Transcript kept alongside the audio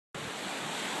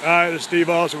All right, this is Steve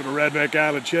Austin with the Redneck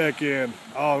Island Check-In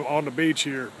on the beach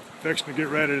here, fixing to get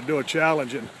ready to do a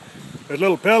challenge. And a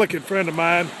little Pelican friend of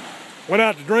mine went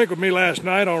out to drink with me last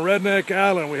night on Redneck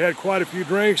Island. We had quite a few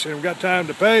drinks and we got time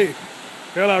to pay.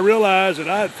 Well, I realized that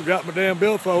I had forgot my damn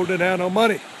billfold, didn't have no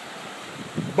money.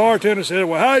 The bartender said,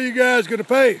 "Well, how are you guys gonna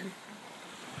pay?"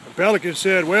 The Pelican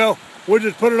said, "Well, we'll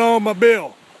just put it on my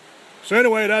bill." So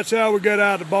anyway, that's how we get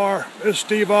out of the bar. This is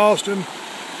Steve Austin.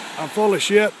 I'm full of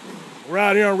shit. We're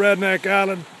out here on Redneck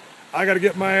Island. I got to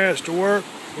get my ass to work.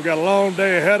 We got a long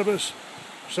day ahead of us.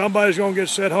 Somebody's going to get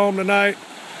sent home tonight.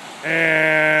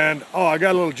 And, I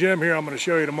got a little gym here I'm going to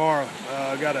show you tomorrow.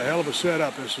 I got a hell of a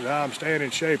setup. This is how I'm staying in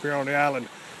shape here on the island.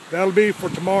 That'll be for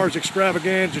tomorrow's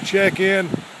extravaganza check-in.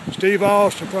 Steve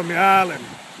Austin from the island.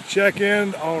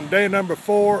 Check-in on day number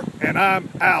 4, and I'm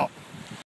out.